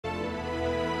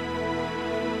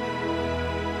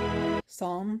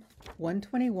Psalm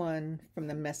 121 from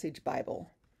the Message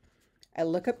Bible. I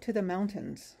look up to the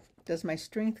mountains. Does my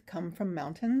strength come from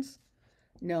mountains?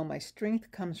 No, my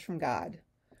strength comes from God,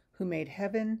 who made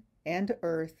heaven and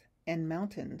earth and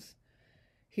mountains.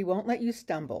 He won't let you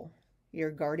stumble. Your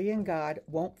guardian God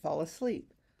won't fall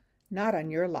asleep. Not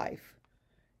on your life.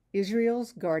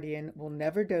 Israel's guardian will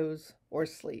never doze or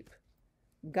sleep.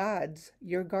 God's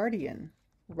your guardian,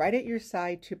 right at your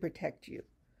side to protect you,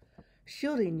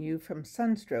 shielding you from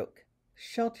sunstroke,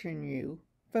 sheltering you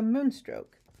from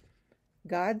moonstroke.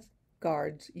 God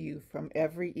guards you from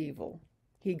every evil.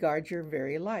 He guards your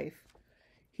very life.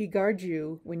 He guards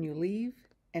you when you leave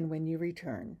and when you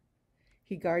return.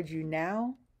 He guards you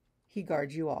now. He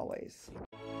guards you always.